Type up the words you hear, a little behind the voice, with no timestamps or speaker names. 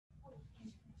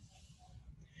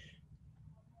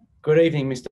Good evening,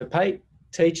 Mr. Pate,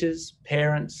 teachers,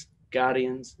 parents,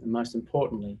 guardians, and most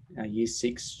importantly, our Year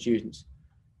 6 students.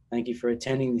 Thank you for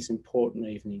attending this important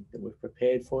evening that we've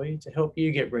prepared for you to help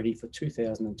you get ready for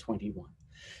 2021.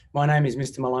 My name is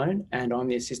Mr. Malone and I'm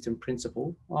the Assistant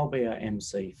Principal. I'll be our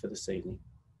MC for this evening.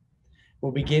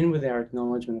 We'll begin with our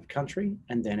acknowledgement of country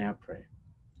and then our prayer.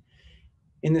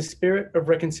 In the spirit of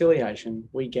reconciliation,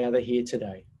 we gather here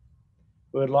today.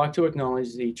 We would like to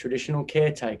acknowledge the traditional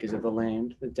caretakers of the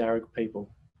land, the Darug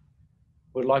people.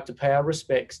 We would like to pay our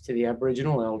respects to the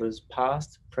Aboriginal elders,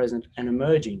 past, present, and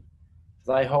emerging.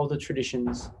 They hold the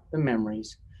traditions, the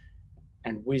memories,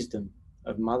 and wisdom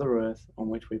of Mother Earth on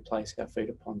which we place our feet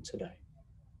upon today.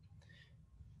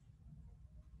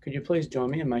 Could you please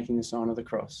join me in making the sign of the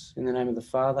cross? In the name of the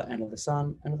Father, and of the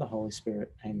Son, and of the Holy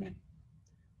Spirit. Amen.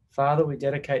 Father, we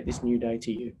dedicate this new day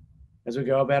to you. As we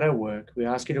go about our work, we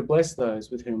ask you to bless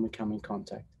those with whom we come in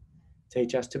contact.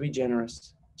 Teach us to be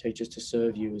generous. Teach us to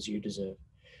serve you as you deserve,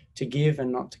 to give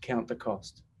and not to count the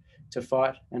cost, to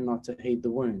fight and not to heed the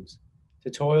wounds,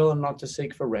 to toil and not to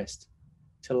seek for rest,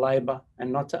 to labour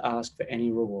and not to ask for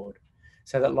any reward,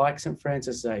 so that like St.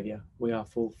 Francis Xavier, we are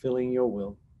fulfilling your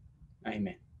will.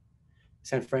 Amen.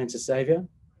 St. Francis Xavier,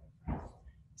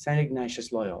 St.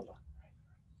 Ignatius Loyola.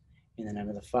 In the name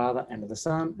of the Father, and of the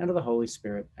Son, and of the Holy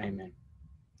Spirit. Amen.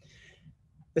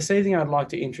 This evening, I'd like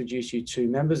to introduce you to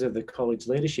members of the college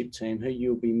leadership team who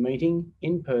you'll be meeting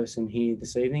in person here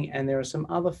this evening, and there are some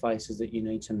other faces that you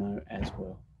need to know as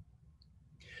well.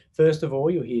 First of all,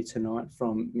 you'll hear tonight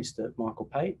from Mr. Michael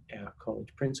Pate, our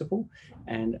college principal,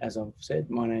 and as I've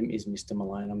said, my name is Mr.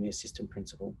 Malone. I'm the assistant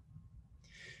principal.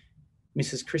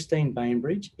 Mrs. Christine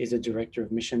Bainbridge is a Director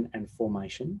of Mission and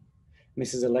Formation.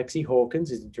 Mrs. Alexi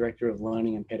Hawkins is the Director of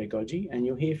Learning and Pedagogy, and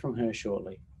you'll hear from her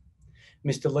shortly.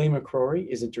 Mr. Lee McCrory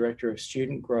is the Director of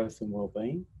Student Growth and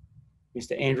Wellbeing.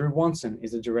 Mr. Andrew Watson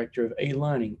is the Director of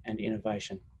E-Learning and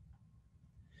Innovation.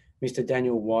 Mr.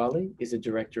 Daniel Wiley is the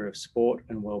Director of Sport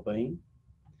and Wellbeing.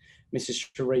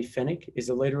 Mrs. Cherie Fennick is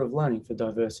the Leader of Learning for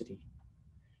Diversity.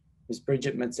 Ms.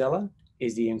 Bridget Mazzella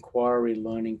is the Inquiry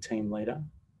Learning Team Leader.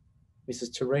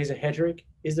 Mrs. Teresa Hedrick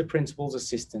is the Principal's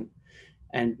Assistant,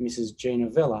 and Mrs. Gina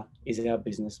Vella is our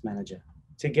Business Manager.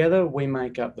 Together, we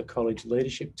make up the college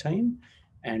leadership team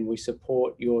and we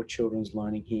support your children's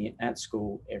learning here at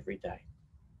school every day.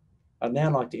 I'd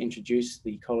now like to introduce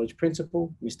the college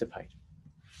principal, Mr. Pate.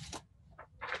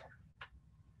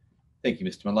 Thank you,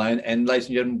 Mr. Malone. And ladies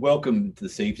and gentlemen, welcome to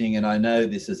this evening. And I know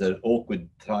this is an awkward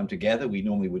time to gather. We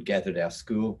normally would gather at our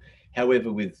school.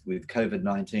 However, with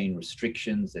COVID-19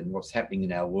 restrictions and what's happening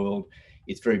in our world,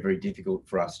 it's very, very difficult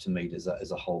for us to meet as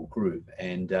a whole group.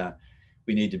 And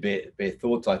we need to bear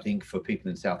thoughts, I think, for people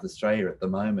in South Australia at the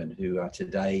moment who are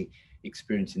today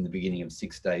experiencing the beginning of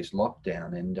 6 days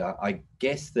lockdown. And I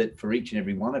guess that for each and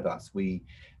every one of us,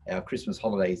 our Christmas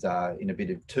holidays are in a bit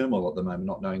of turmoil at the moment,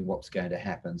 not knowing what's going to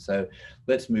happen. So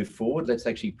let's move forward. Let's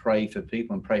actually pray for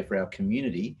people and pray for our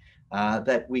community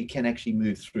that we can actually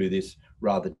move through this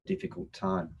rather difficult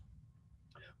time.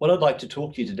 What I'd like to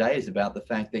talk to you today is about the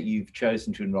fact that you've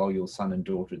chosen to enrol your son and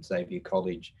daughter at Xavier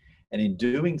College. And in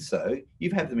doing so,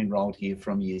 you've had them enrolled here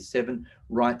from year 7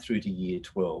 right through to year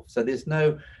 12. So there's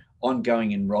no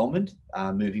ongoing enrolment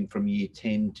moving from year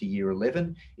 10 to year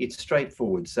 11. It's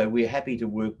straightforward. So we're happy to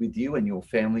work with you and your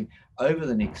family over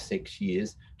the next 6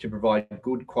 years to provide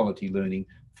good quality learning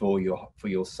for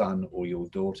your son or your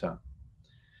daughter.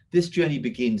 This journey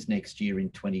begins next year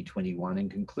in 2021 and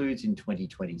concludes in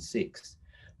 2026.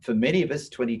 For many of us,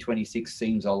 2026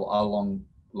 seems a long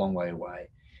way away.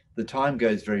 The time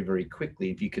goes very, very quickly.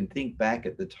 If you can think back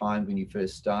at the time when you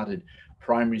first started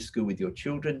primary school with your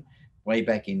children, way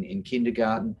back in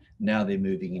kindergarten, now they're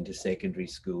moving into secondary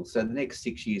school. So the next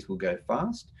 6 years will go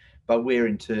fast, but we're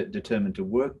determined to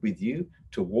work with you,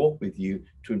 to walk with you,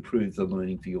 to improve the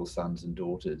learning for your sons and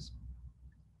daughters.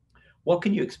 What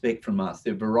can you expect from us?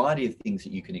 There are a variety of things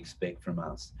that you can expect from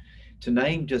us. To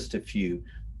name just a few,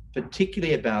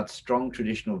 particularly about strong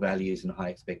traditional values and high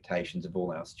expectations of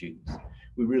all our students.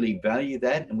 We really value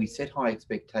that and we set high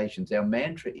expectations. Our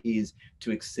mantra is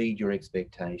to exceed your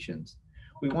expectations.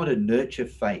 We want to nurture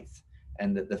faith,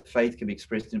 and that the faith can be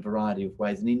expressed in a variety of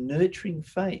ways. And in nurturing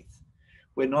faith,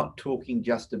 we're not talking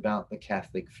just about the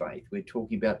Catholic faith. We're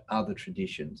talking about other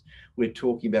traditions. We're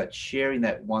talking about sharing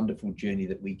that wonderful journey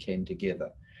that we can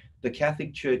together. The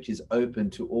Catholic Church is open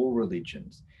to all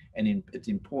religions, and it's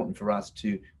important for us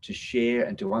to share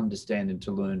and to understand and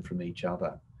to learn from each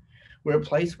other. We're a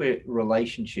place where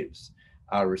relationships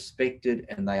are respected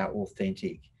and they are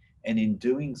authentic. And in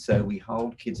doing so, we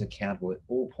hold kids accountable at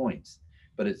all points.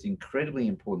 But it's incredibly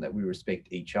important that we respect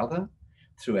each other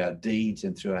through our deeds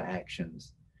and through our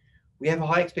actions. We have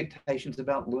high expectations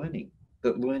about learning,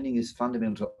 that learning is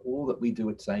fundamental to all that we do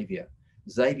at Xavier.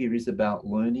 Xavier is about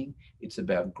learning, it's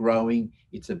about growing,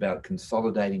 it's about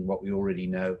consolidating what we already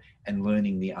know and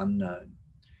learning the unknown.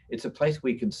 It's a place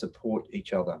where we can support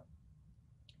each other.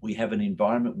 We have an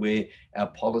environment where our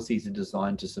policies are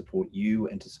designed to support you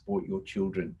and to support your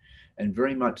children, and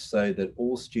very much so that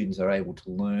all students are able to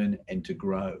learn and to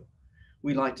grow.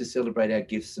 We like to celebrate our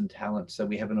gifts and talents, so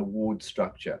we have an award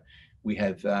structure. We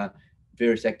have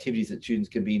various activities that students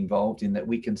can be involved in that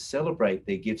we can celebrate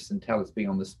their gifts and talents, being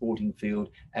on the sporting field,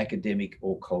 academic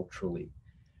or culturally.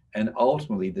 And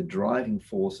ultimately, the driving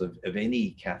force of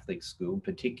any Catholic school, in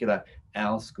particular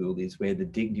our school, is where the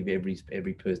dignity of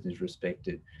every person is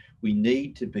respected. We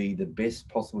need to be the best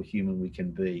possible human we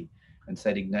can be. And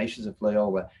St. Ignatius of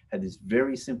Loyola had this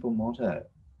very simple motto,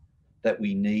 that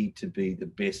we need to be the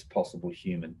best possible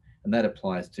human. And that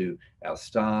applies to our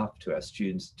staff, to our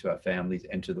students, to our families,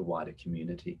 and to the wider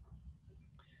community.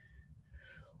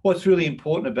 What's really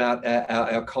important about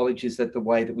our college is that the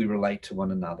way that we relate to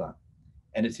one another.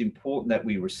 And it's important that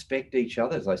we respect each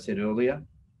other, as I said earlier.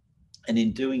 And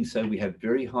in doing so, we have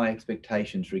very high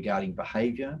expectations regarding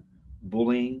behaviour,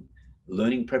 bullying,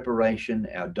 learning preparation,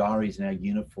 our diaries and our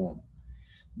uniform.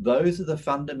 Those are the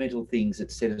fundamental things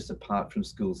that set us apart from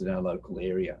schools in our local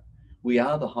area. We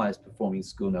are the highest performing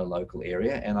school in our local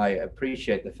area, and I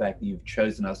appreciate the fact that you've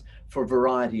chosen us for a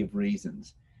variety of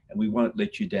reasons, and we won't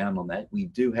let you down on that. We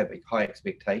do have high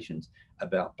expectations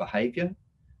about behaviour,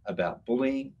 about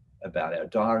bullying, about our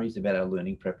diaries, about our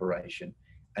learning preparation.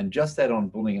 And just that on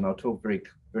bullying, and I'll talk very,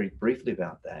 very briefly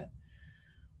about that.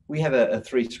 We have a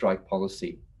 3-strike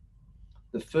policy.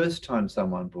 The first time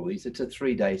someone bullies, it's a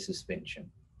 3-day suspension.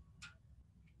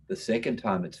 The second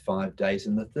time it's 5 days.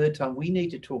 And the third time we need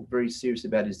to talk very seriously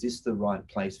about, is this the right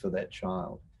place for that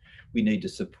child? We need to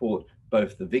support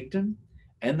both the victim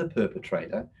and the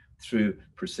perpetrator through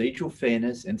procedural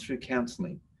fairness and through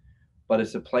counselling. But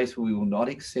it's a place where we will not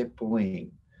accept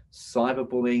bullying,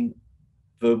 cyberbullying,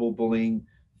 verbal bullying,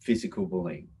 physical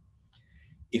bullying.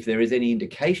 If there is any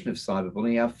indication of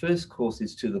cyberbullying, our first course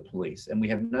is to the police, and we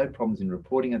have no problems in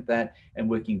reporting at that and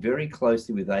working very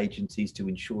closely with agencies to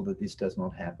ensure that this does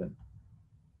not happen.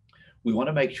 We want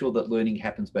to make sure that learning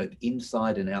happens both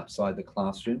inside and outside the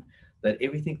classroom, that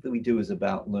everything that we do is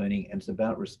about learning and it's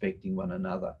about respecting one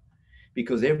another,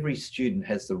 because every student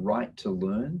has the right to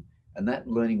learn, and that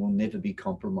learning will never be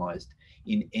compromised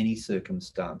in any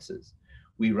circumstances.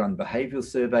 We run behavioural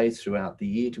surveys throughout the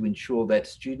year to ensure that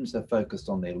students are focused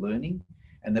on their learning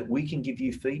and that we can give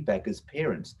you feedback as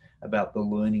parents about the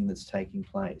learning that's taking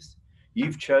place.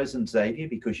 You've chosen Xavier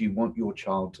because you want your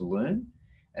child to learn,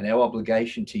 and our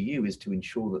obligation to you is to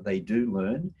ensure that they do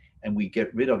learn, and we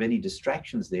get rid of any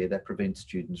distractions there that prevent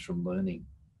students from learning.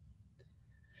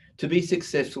 To be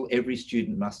successful, every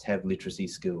student must have literacy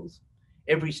skills.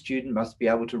 Every student must be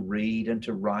able to read and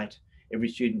to write. Every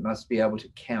student must be able to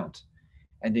count.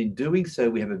 And in doing so,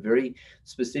 we have a very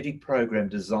specific program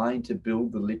designed to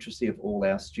build the literacy of all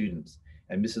our students.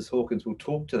 And Mrs. Hawkins will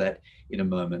talk to that in a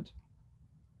moment.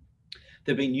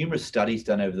 There have been numerous studies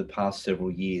done over the past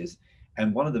several years.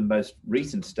 And one of the most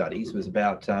recent studies was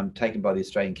about taken by the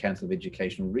Australian Council of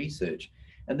Educational Research.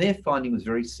 And their finding was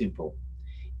very simple.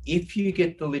 If you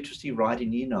get the literacy right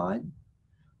in Year 9,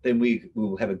 then we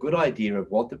will have a good idea of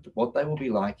what they will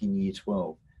be like in Year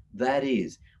 12. That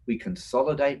is, we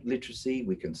consolidate literacy,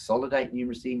 we consolidate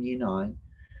numeracy in Year 9,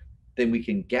 then we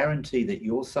can guarantee that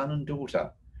your son and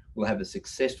daughter will have a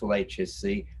successful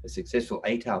HSC, a successful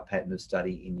 8-hour pattern of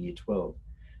study in Year 12.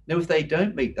 Now, if they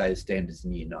don't meet those standards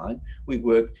in Year 9, we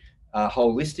work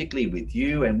holistically with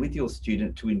you and with your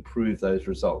student to improve those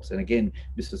results. And again,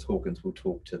 Mrs. Hawkins will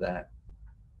talk to that.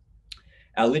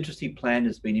 Our literacy plan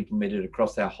has been implemented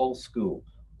across our whole school.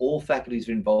 All faculties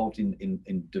are involved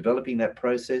in developing that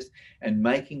process and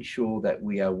making sure that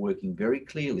we are working very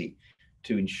clearly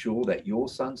to ensure that your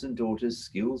sons and daughters'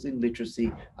 skills in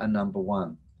literacy are number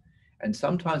one. And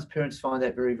sometimes parents find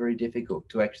that very, very difficult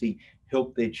to actually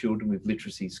help their children with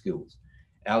literacy skills.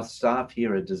 Our staff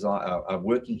here are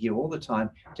working here all the time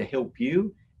to help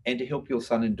you and to help your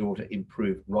son and daughter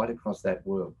improve right across that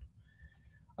world.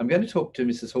 I'm going to talk to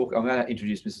Mrs. Hawkins. I'm going to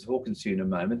introduce Mrs. Hawkins to you in a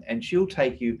moment, and she'll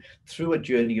take you through a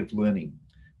journey of learning.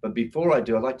 But before I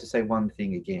do, I'd like to say one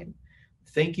thing again.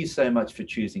 Thank you so much for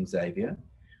choosing Xavier.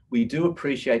 We do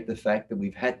appreciate the fact that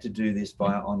we've had to do this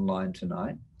via online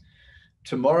tonight.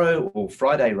 Tomorrow, or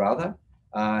Friday rather,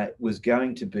 was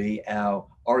going to be our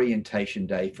orientation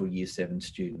day for Year 7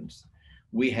 students.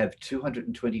 We have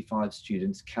 225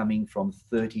 students coming from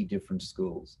 30 different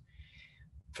schools.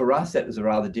 For us, that was a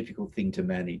rather difficult thing to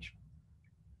manage.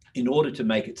 in order to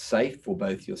make it safe for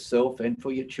both yourself and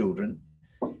for your children,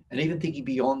 and even thinking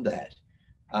beyond that,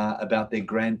 about their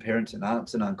grandparents and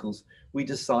aunts and uncles, we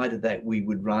decided that we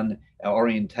would run our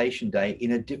orientation day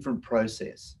in a different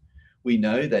process. We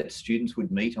know that students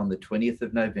would meet on the 20th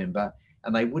of November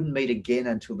and they wouldn't meet again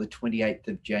until the 28th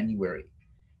of January.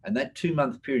 And that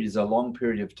 2-month period is a long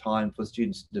period of time for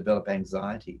students to develop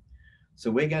anxiety.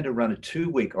 So we're going to run a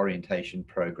 2-week orientation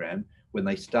program when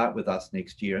they start with us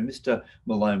next year. And Mr.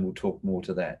 Malone will talk more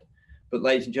to that. But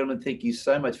ladies and gentlemen, thank you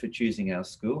so much for choosing our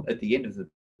school. At the end of the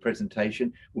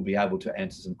presentation, we'll be able to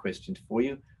answer some questions for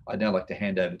you. I'd now like to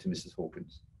hand over to Mrs.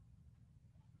 Hawkins.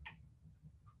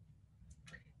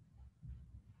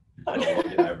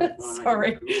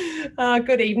 Sorry.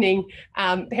 Good evening,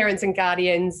 parents and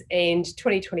guardians and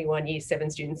 2021 Year 7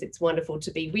 students. It's wonderful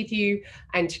to be with you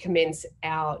and to commence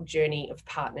our journey of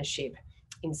partnership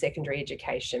in secondary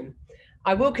education.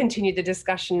 I will continue the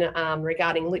discussion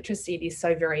regarding literacy. It is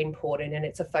so very important and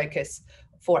it's a focus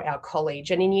for our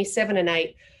college. And in Year 7 and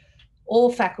 8,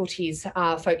 all faculties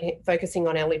are focusing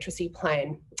on our literacy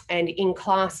plan. And in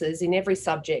classes, in every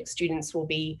subject, students will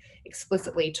be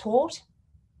explicitly taught,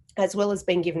 as well as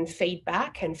being given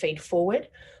feedback and feed forward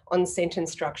on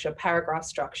sentence structure, paragraph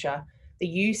structure, the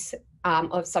use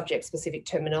of subject-specific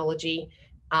terminology,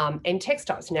 and text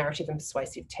types, narrative and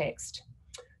persuasive text.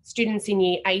 Students in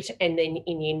Year 8 and then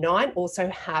in Year 9 also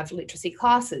have literacy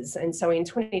classes. And so in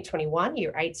 2021,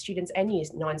 Year 8 students and Year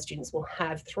 9 students will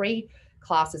have 3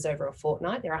 classes over a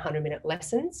fortnight. They're 100-minute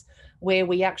lessons where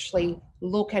we actually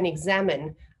look and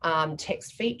examine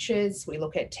text features, we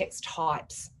look at text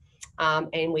types,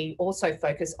 and we also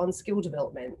focus on skill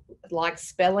development like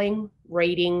spelling,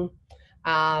 reading,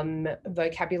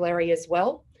 vocabulary as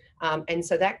well. And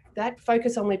so that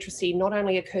focus on literacy not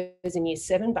only occurs in Year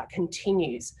 7, but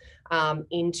continues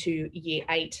into Year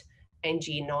 8 and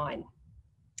Year 9.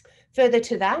 Further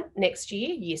to that, next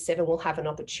year, Year 7 will have an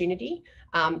opportunity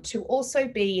to also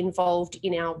be involved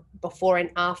in our before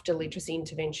and after literacy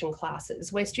intervention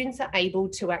classes, where students are able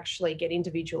to actually get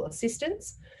individual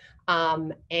assistance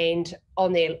and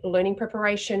on their learning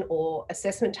preparation or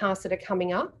assessment tasks that are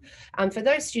coming up. For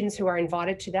those students who are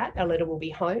invited to that, a letter will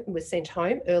be sent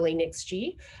home early next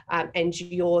year, and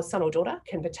your son or daughter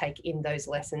can partake in those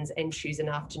lessons and choose an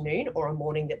afternoon or a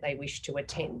morning that they wish to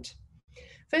attend.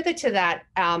 Further to that,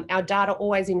 our data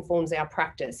always informs our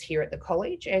practice here at the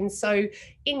college. And so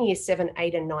in Year 7,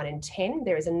 8 and 9 and 10,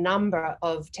 there is a number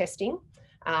of testing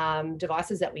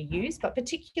devices that we use, but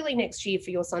particularly next year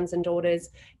for your sons and daughters,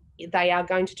 they are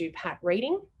going to do PAT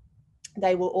reading.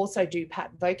 They will also do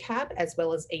PAT vocab as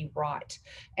well as eWrite.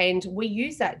 And we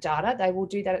use that data. They will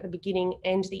do that at the beginning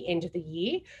and the end of the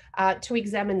year to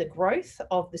examine the growth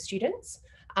of the students.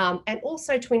 And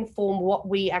also to inform what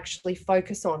we actually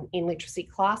focus on in literacy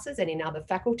classes and in other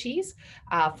faculties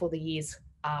for the years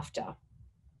after.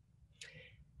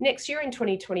 Next year in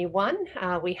 2021,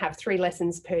 we have 3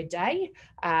 lessons per day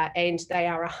and they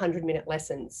are 100-minute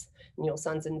lessons. And your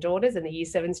sons and daughters and the Year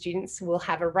 7 students will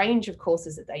have a range of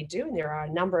courses that they do, and there are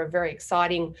a number of very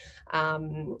exciting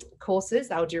courses.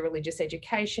 They'll do religious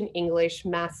education, English,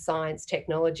 maths, science,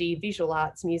 technology, visual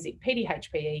arts, music,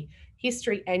 PDHPE,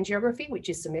 history and geography, which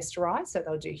is semesterized. So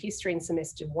they'll do history in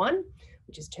semester 1,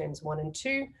 which is terms 1 and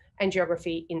 2, and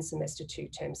geography in semester 2,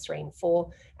 terms 3 and 4.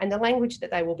 And the language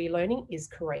that they will be learning is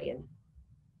Korean.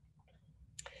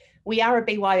 We are a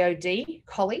BYOD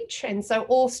college, and so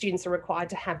all students are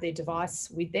required to have their device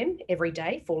with them every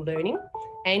day for learning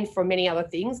and for many other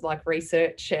things like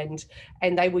research, and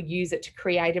they will use it to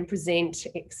create and present,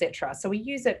 etc. So we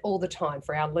use it all the time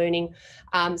for our learning.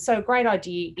 So a great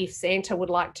idea if Santa would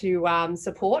like to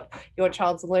support your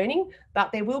child's learning,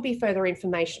 but there will be further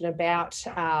information about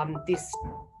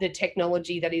the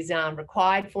technology that is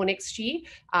required for next year,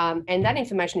 and that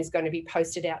information is going to be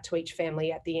posted out to each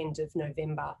family at the end of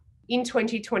November. In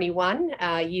 2021,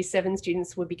 Year 7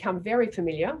 students will become very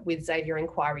familiar with Xavier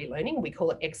Inquiry Learning. We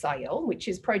call it XIL, which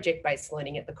is project-based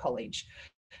learning at the college.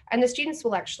 And the students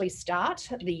will actually start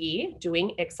the year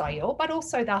doing XIL, but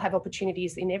also they'll have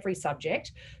opportunities in every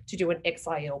subject to do an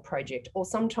XIL project, or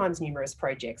sometimes numerous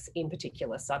projects in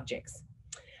particular subjects.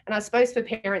 And I suppose for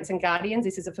parents and guardians,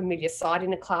 this is a familiar sight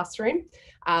in a classroom,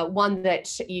 one that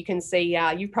you can see,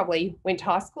 you probably went to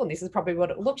high school and this is probably what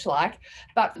it looked like,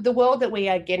 but the world that we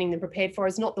are getting them prepared for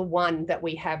is not the one that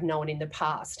we have known in the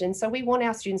past. And so we want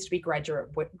our students to be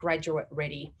graduate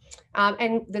ready.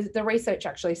 And the research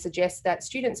actually suggests that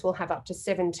students will have up to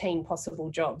 17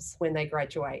 possible jobs when they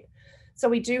graduate. So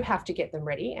we do have to get them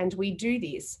ready, and we do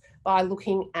this by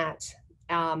looking at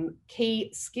key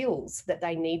skills that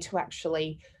they need to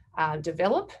actually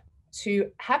develop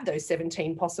to have those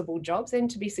 17 possible jobs and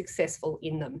to be successful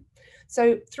in them.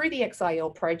 So through the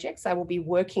XIL projects, they will be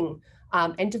working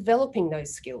and developing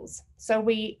those skills. So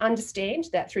we understand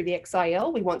that through the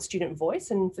XIL, we want student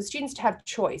voice and for students to have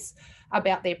choice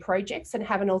about their projects and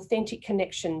have an authentic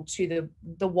connection to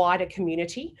the wider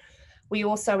community. We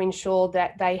also ensure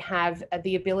that they have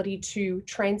the ability to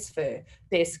transfer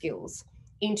their skills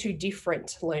into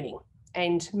different learning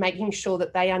and making sure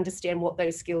that they understand what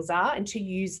those skills are and to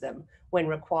use them when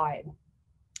required.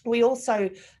 We also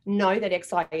know that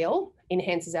XIL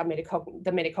enhances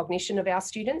the metacognition of our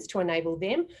students to enable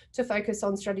them to focus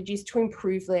on strategies to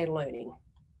improve their learning.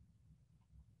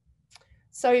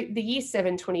 So the Year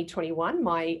 7 2021,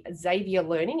 My Xavier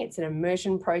Learning, it's an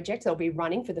immersion project they'll be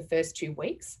running for the first 2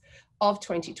 weeks of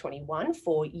 2021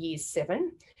 for Year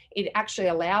 7. It actually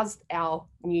allows our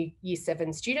new Year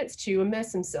 7 students to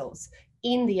immerse themselves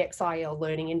in the XIL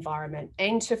learning environment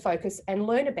and to focus and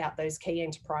learn about those key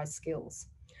enterprise skills.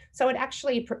 So it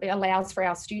actually allows for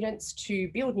our students to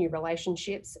build new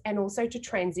relationships and also to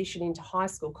transition into high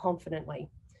school confidently.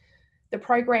 The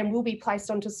program will be placed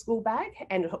onto School Bag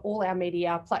and all our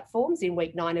media platforms in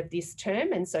week 9 of this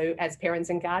term. And so as parents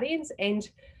and guardians and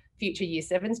future Year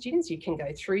 7 students, you can go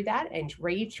through that and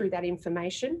read through that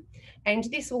information. And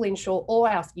this will ensure all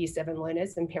our Year 7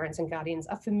 learners and parents and guardians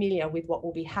are familiar with what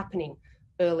will be happening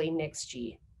early next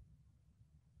year.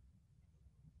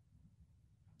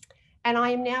 And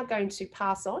I am now going to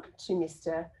pass on to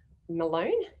Mr.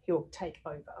 Malone, who will take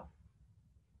over.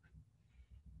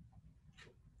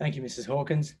 Thank you, Mrs.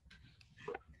 Hawkins.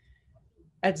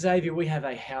 At Xavier, we have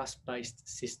a house-based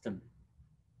system.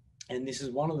 And this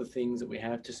is one of the things that we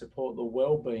have to support the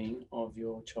well-being of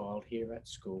your child here at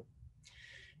school.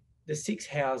 The 6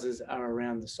 houses are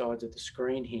around the sides of the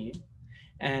screen here.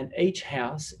 And each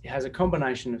house has a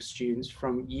combination of students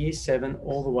from Year 7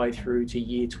 all the way through to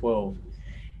Year 12.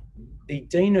 The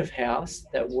Dean of House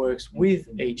that works with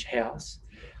each house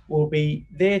will be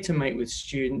there to meet with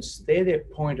students. They're their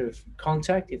point of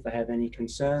contact if they have any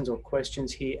concerns or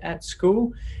questions here at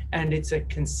school. And it's a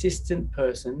consistent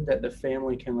person that the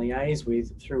family can liaise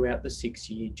with throughout the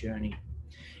 6-year journey.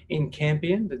 In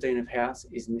Campion, the Dean of House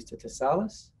is Mr.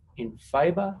 Tessalis. In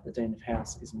Faber, the Dean of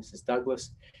House is Mrs.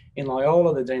 Douglas. In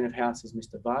Loyola, the Dean of House is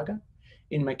Mr. Varga.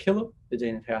 In MacKillop, the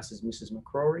Dean of House is Mrs.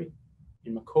 McCrory.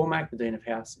 In McCormack, the Dean of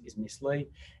House is Miss Lee.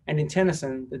 And in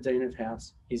Tennyson, the Dean of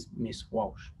House is Miss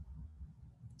Walsh.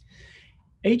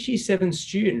 Each Year 7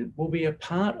 student will be a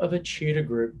part of a tutor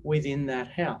group within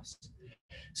that house.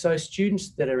 So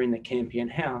students that are in the Campion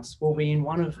house will be in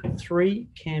one of 3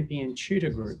 Campion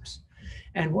tutor groups.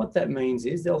 And what that means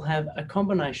is they'll have a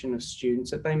combination of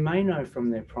students that they may know from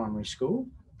their primary school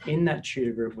in that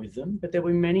tutor group with them, but there'll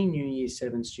be many new Year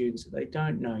 7 students that they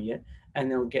don't know yet, and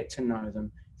they'll get to know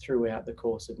them throughout the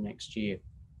course of next year.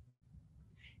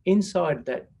 Inside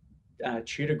that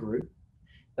tutor group,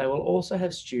 they will also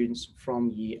have students from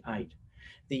Year 8.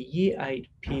 The Year 8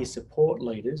 peer support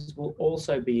leaders will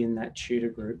also be in that tutor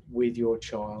group with your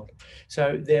child.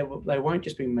 So they won't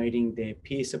just be meeting their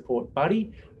peer support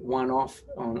buddy one-off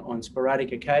on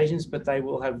sporadic occasions, but they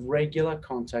will have regular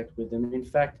contact with them. In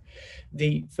fact,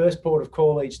 the first port of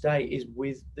call each day is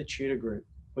with the tutor group.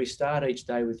 We start each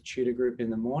day with tutor group in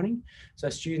the morning. So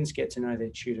students get to know their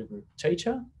tutor group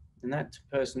teacher, and that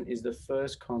person is the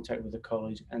first contact with the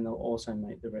college, and they'll also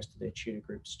meet the rest of their tutor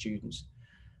group students.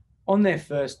 On their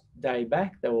first day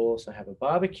back, they will also have a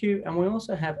barbecue, and we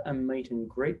also have a meet and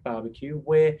greet barbecue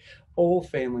where all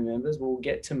family members will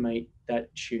get to meet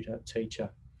that tutor teacher.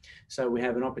 So we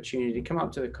have an opportunity to come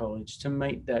up to the college to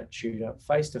meet that tutor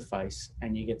face to face,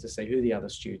 and you get to see who the other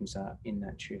students are in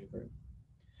that tutor group.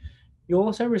 You'll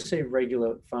also receive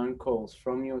regular phone calls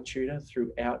from your tutor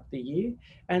throughout the year,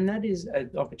 and that is an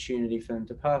opportunity for them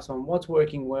to pass on what's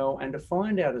working well and to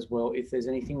find out as well if there's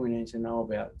anything we need to know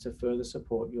about to further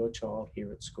support your child here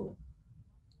at school.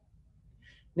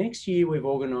 Next year, we've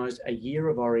organised a year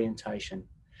of orientation.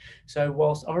 So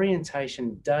whilst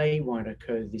orientation day won't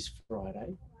occur this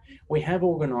Friday, we have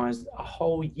organised a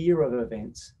whole year of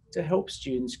events to help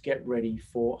students get ready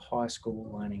for high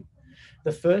school learning.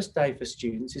 The first day for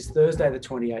students is Thursday, the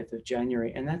 28th of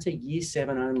January, and that's a Year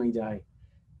 7 only day.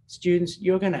 Students,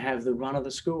 you're going to have the run of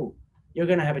the school. You're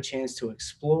going to have a chance to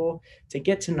explore, to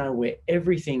get to know where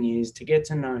everything is, to get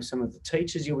to know some of the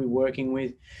teachers you'll be working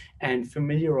with, and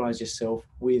familiarise yourself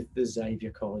with the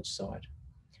Xavier College site.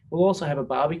 We'll also have a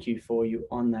barbecue for you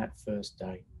on that first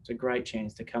day. It's a great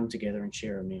chance to come together and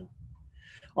share a meal.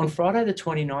 On Friday, the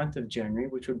 29th of January,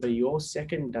 which would be your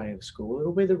second day of school,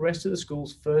 it'll be the rest of the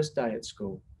school's first day at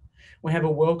school. We have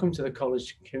a welcome to the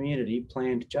college community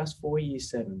planned just for Year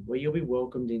 7, where you'll be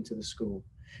welcomed into the school.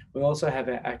 We also have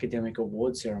our academic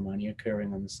award ceremony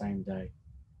occurring on the same day.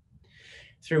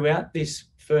 Throughout this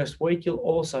first week, you'll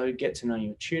also get to know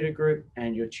your tutor group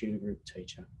and your tutor group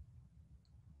teacher.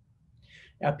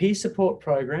 Our peer support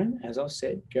program, as I've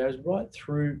said, goes right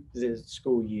through the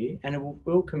school year, and it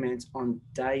will commence on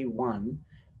day 1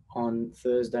 on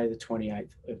Thursday, the 28th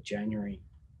of January.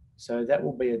 So that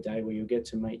will be a day where you'll get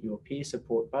to meet your peer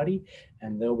support buddy,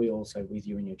 and they'll be also with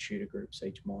you in your tutor groups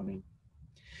each morning.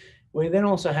 We then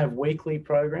also have weekly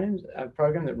programs, a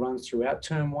program that runs throughout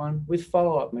term 1 with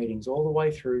follow-up meetings all the way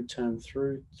through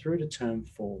to term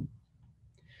 4.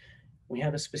 We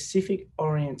have a specific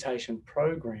orientation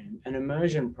program, an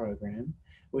immersion program,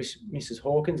 which Mrs.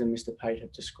 Hawkins and Mr. Pate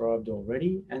have described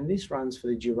already, and this runs for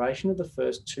the duration of the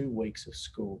first 2 weeks of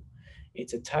school.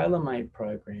 It's a tailor-made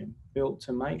program built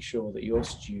to make sure that your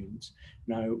students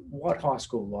know what high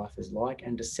school life is like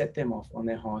and to set them off on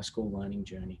their high school learning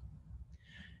journey.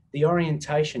 The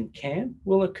orientation camp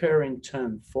will occur in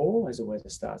term 4 as the weather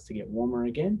starts to get warmer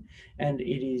again, and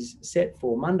it is set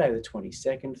for Monday the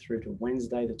 22nd through to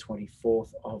Wednesday the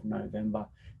 24th of November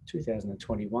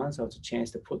 2021, so it's a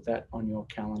chance to put that on your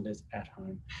calendars at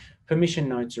home. Permission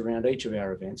notes around each of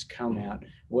our events come out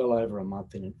well over a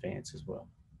month in advance as well.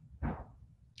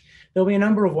 There'll be a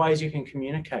number of ways you can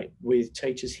communicate with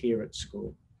teachers here at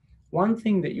school. One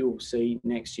thing that you'll see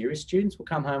next year is students will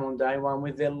come home on day 1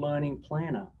 with their learning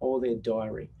planner or their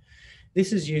diary.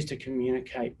 This is used to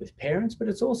communicate with parents, but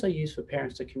it's also used for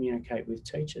parents to communicate with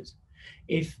teachers.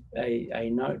 If a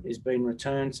note is being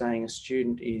returned saying a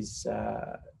student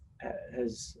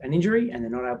has an injury and they're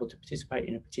not able to participate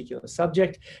in a particular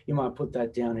subject, you might put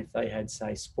that down if they had,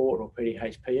 say, sport or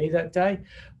PDHPE that day,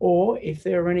 or if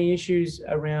there are any issues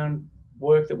around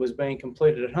work that was being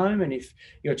completed at home, and if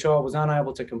your child was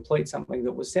unable to complete something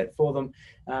that was set for them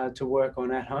to work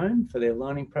on at home for their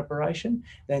learning preparation,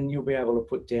 then you'll be able to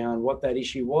put down what that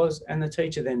issue was, and the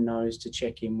teacher then knows to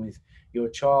check in with your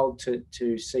child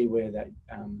to see where that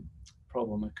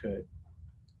problem occurred.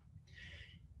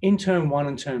 In term 1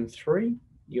 and term 3,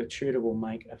 your tutor will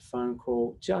make a phone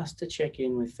call just to check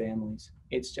in with families.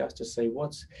 It's just to see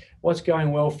what's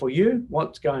going well for you,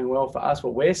 what's going well for us,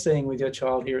 what we're seeing with your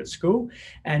child here at school.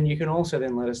 And you can also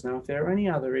then let us know if there are any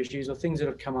other issues or things that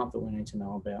have come up that we need to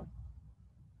know about.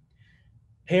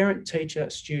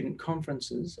 Parent-teacher-student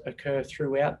conferences occur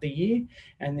throughout the year,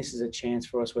 and this is a chance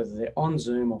for us, whether they're on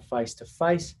Zoom or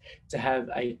face-to-face, to have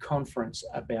a conference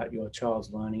about your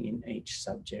child's learning in each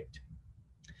subject.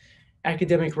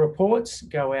 Academic reports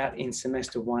go out in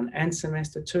semester 1 and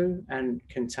semester 2 and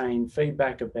contain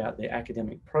feedback about their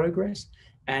academic progress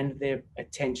and their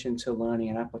attention to learning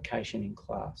and application in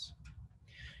class.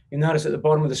 You'll notice at the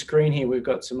bottom of the screen here, we've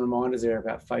got some reminders there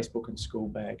about Facebook and School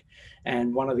Bag.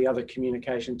 And one of the other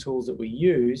communication tools that we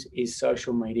use is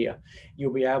social media.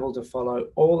 You'll be able to follow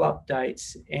all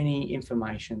updates, any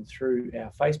information through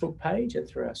our Facebook page and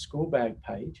through our School Bag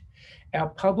page. Our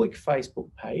public Facebook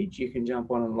page, you can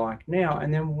jump on and like now,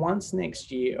 and then once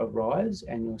next year arrives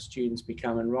and your students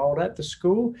become enrolled at the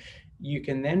school, you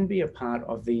can then be a part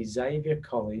of the Xavier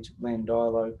College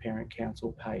Landilo Parent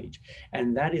Council page.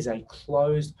 And that is a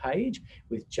closed page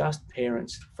with just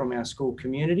parents from our school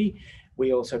community.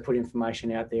 We also put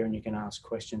information out there and you can ask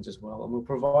questions as well. And we'll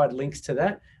provide links to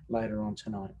that later on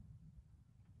tonight.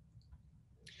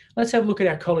 Let's have a look at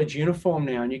our college uniform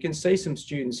now, and you can see some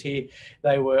students here.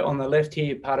 They were on the left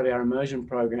here, part of our immersion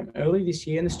program early this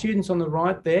year, and the students on the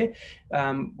right there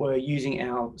were using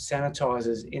our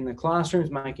sanitizers in the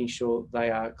classrooms, making sure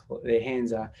their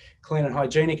hands are clean and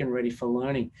hygienic and ready for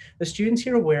learning. The students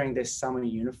here are wearing their summer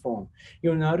uniform.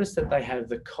 You'll notice that they have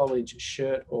the college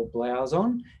shirt or blouse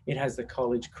on. It has the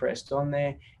college crest on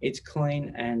there. It's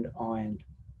clean and ironed.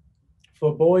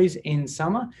 For boys in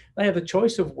summer, they have a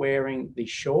choice of wearing the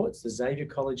shorts, the Xavier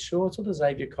College shorts, or the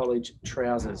Xavier College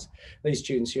trousers. These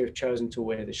students here have chosen to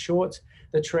wear the shorts.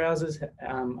 The trousers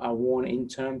are worn in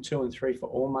term 2 and 3 for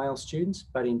all male students,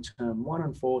 but in term 1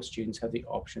 and 4, students have the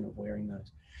option of wearing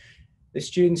those. The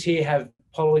students here have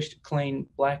polished, clean,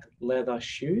 black leather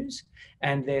shoes,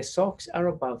 and their socks are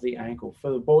above the ankle.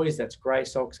 For the boys, that's grey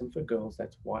socks, and for girls,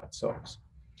 that's white socks.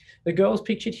 The girls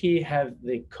pictured here have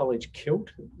the college kilt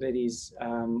that is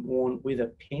worn with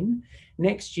a pin.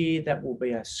 Next year, that will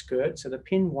be a skirt, so the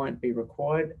pin won't be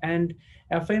required. And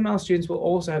our female students will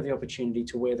also have the opportunity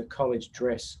to wear the college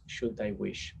dress should they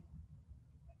wish.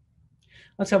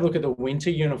 Let's have a look at the winter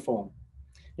uniform.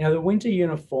 Now, the winter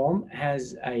uniform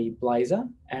has a blazer,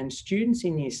 and students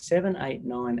in years 7, 8,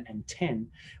 9, and 10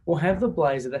 will have the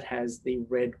blazer that has the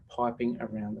red piping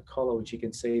around the collar, which you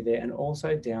can see there, and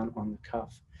also down on the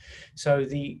cuff. So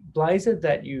the blazer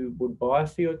that you would buy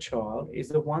for your child is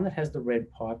the one that has the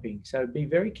red piping. So be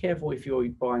very careful if you're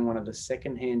buying one of the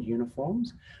second-hand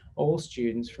uniforms. All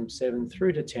students from 7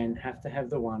 through to 10 have to have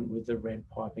the one with the red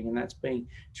piping, and that's being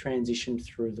transitioned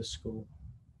through the school.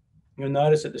 You'll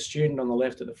notice that the student on the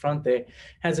left at the front there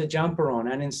has a jumper on,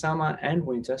 and in summer and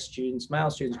winter, male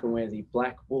students can wear the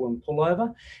black woolen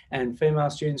pullover and female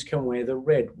students can wear the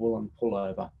red woolen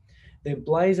pullover. The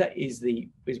blazer is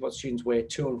what students wear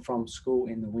to and from school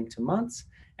in the winter months,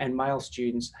 and male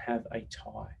students have a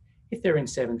tie. If they're in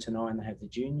 7 to 9, they have the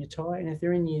junior tie, and if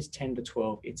they're in years 10 to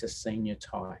 12, it's a senior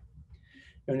tie.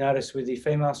 You'll notice with the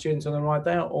female students on the right,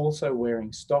 they are also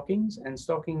wearing stockings, and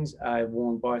stockings are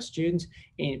worn by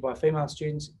female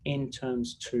students in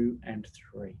terms 2 and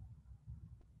 3.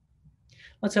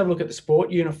 Let's have a look at the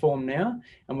sport uniform now,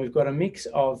 and we've got a mix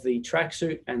of the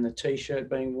tracksuit and the t-shirt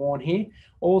being worn here.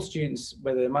 All students,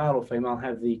 whether they're male or female,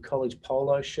 have the college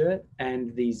polo shirt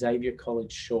and the Xavier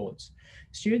College shorts.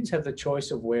 Students have the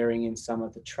choice of wearing in summer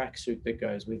the tracksuit that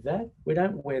goes with that. We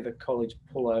don't wear the college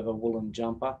pullover woolen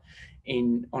jumper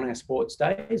on our sports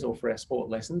days or for our sport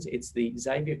lessons. It's the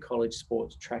Xavier College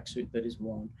sports tracksuit that is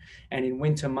worn. And in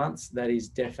winter months, that is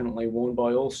definitely worn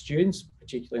by all students,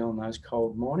 particularly on those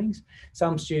cold mornings.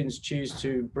 Some students choose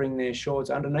to bring their shorts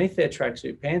underneath their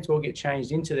tracksuit pants or get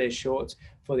changed into their shorts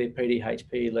for their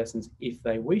PE lessons if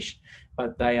they wish,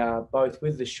 but they are both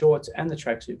with the shorts and the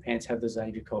tracksuit pants have the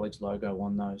Xavier College logo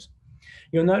on those.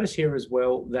 You'll notice here as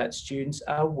well that students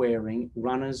are wearing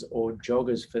runners or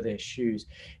joggers for their shoes.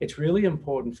 It's really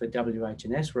important for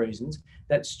WH&S reasons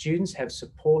that students have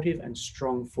supportive and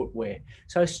strong footwear.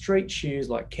 So street shoes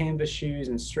like canvas shoes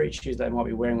and street shoes they might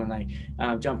be wearing when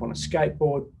they jump on a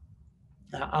skateboard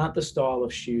aren't the style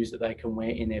of shoes that they can wear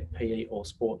in their PE or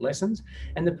sport lessons.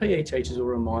 And the PE teachers will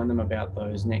remind them about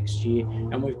those next year.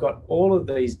 And we've got all of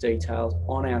these details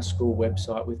on our school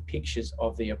website with pictures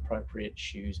of the appropriate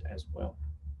shoes as well.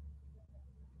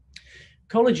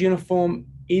 College uniform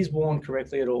is worn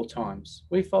correctly at all times.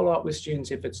 We follow up with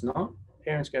students if it's not.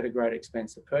 Parents go to great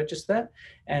expense to purchase that.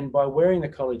 And by wearing the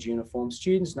college uniform,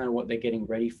 students know what they're getting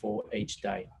ready for each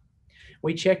day.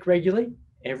 We check regularly.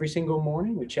 Every single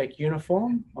morning, we check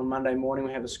uniform. On Monday morning,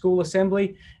 we have a school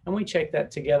assembly and we check that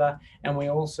together. And we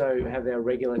also have our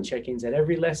regular check-ins at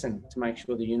every lesson to make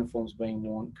sure the uniform's being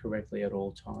worn correctly at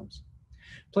all times.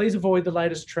 Please avoid the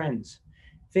latest trends.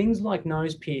 Things like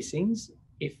nose piercings,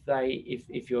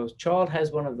 if your child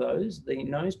has one of those, the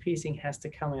nose piercing has to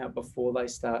come out before they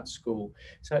start school.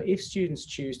 So if students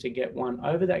choose to get one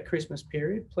over that Christmas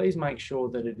period, please make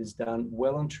sure that it is done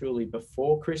well and truly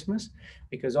before Christmas,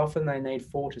 because often they need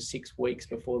 4 to 6 weeks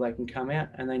before they can come out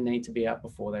and they need to be out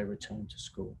before they return to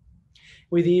school.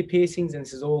 With ear piercings, and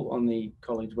this is all on the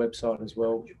college website as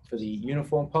well for the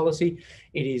uniform policy,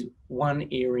 it is 1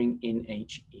 earring in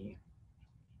each ear.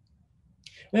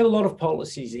 We have a lot of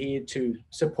policies here to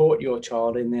support your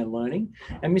child in their learning,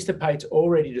 and Mr. Pate's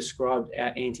already described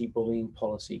our anti-bullying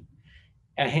policy.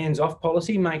 Our hands-off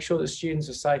policy makes sure that students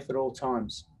are safe at all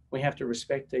times. We have to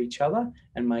respect each other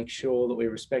and make sure that we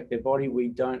respect their body. We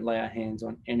don't lay our hands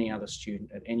on any other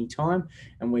student at any time,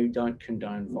 and we don't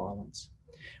condone violence.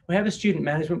 We have a student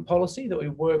management policy that we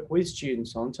work with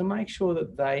students on to make sure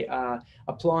that they are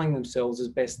applying themselves as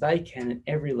best they can in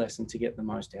every lesson to get the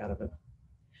most out of it.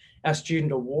 Our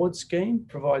student award scheme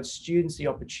provides students the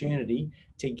opportunity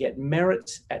to get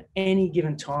merits at any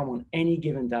given time on any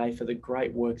given day for the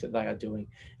great work that they are doing.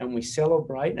 And we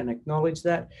celebrate and acknowledge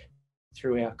that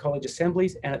through our college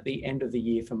assemblies and at the end of the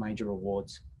year for major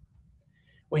awards.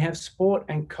 We have sport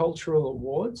and cultural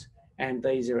awards, and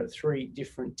these are at 3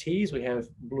 different tiers. We have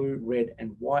blue, red,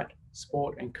 and white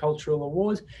sport and cultural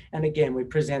awards. And again, we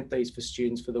present these for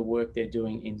students for the work they're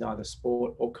doing in either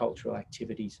sport or cultural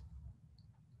activities.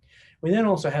 We then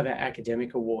also have our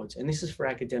academic awards, and this is for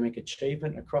academic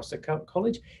achievement across the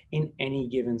college in any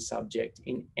given subject,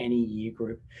 in any year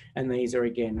group. And these are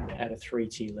again at a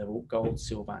 3-tier level: gold,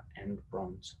 silver, and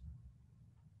bronze.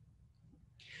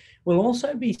 We'll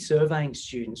also be surveying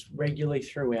students regularly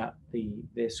throughout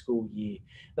their school year.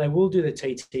 They will do the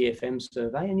TTFM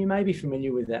survey, and you may be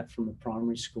familiar with that from the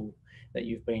primary school that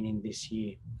you've been in this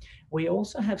year. We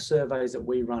also have surveys that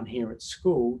we run here at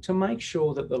school to make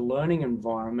sure that the learning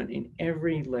environment in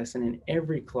every lesson, in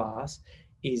every class,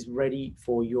 is ready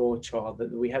for your child,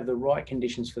 that we have the right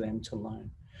conditions for them to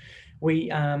learn.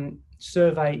 We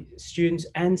survey students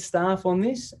and staff on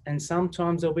this, and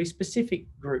sometimes there'll be specific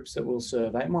groups that we'll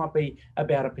survey. It might be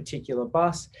about a particular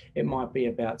bus, it might be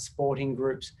about sporting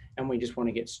groups, and we just want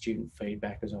to get student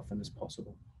feedback as often as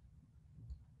possible.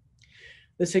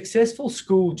 The successful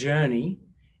school journey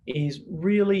is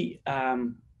really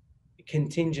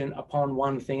contingent upon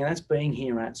one thing, and that's being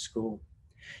here at school.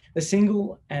 The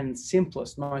single and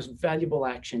simplest, most valuable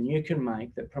action you can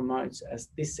make that promotes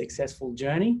this successful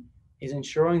journey is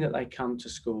ensuring that they come to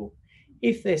school.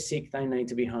 If they're sick, they need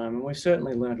to be home. And we've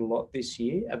certainly learned a lot this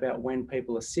year about when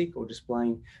people are sick or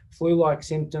displaying flu-like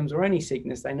symptoms or any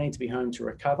sickness, they need to be home to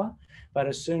recover. But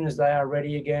as soon as they are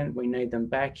ready again, we need them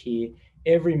back here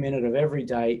every minute of every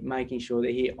day, making sure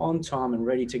they're here on time and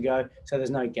ready to go, so there's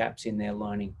no gaps in their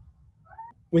learning.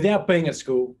 Without being at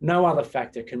school, no other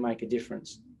factor can make a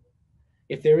difference.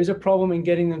 If there is a problem in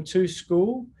getting them to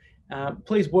school,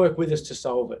 please work with us to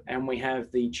solve it. And we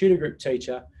have the tutor group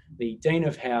teacher, the Dean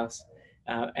of House,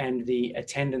 and the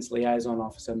attendance liaison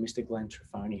officer, Mr. Glenn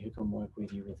Trifoni, who can work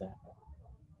with you with that.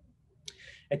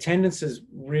 Attendance is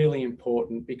really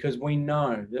important because we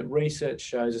know that research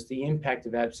shows us the impact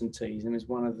of absenteeism is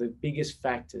one of the biggest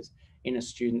factors in a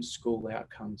student's school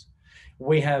outcomes.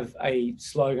 We have a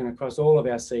slogan across all of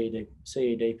our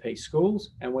CEDP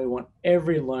schools, and we want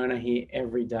every learner here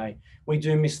every day. We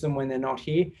do miss them when they're not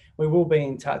here. We will be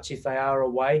in touch if they are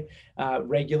away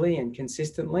regularly and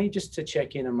consistently, just to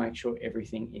check in and make sure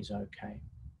everything is okay.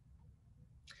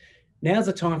 Now's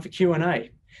the time for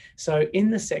Q&A. So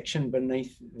in the section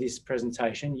beneath this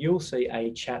presentation, you'll see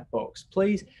a chat box.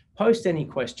 Please post any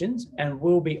questions and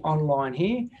we'll be online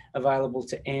here available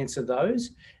to answer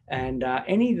those. And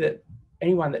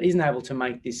anyone that isn't able to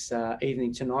make this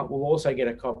evening tonight will also get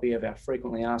a copy of our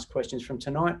frequently asked questions from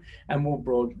tonight, and we'll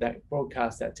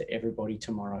broadcast that to everybody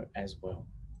tomorrow as well.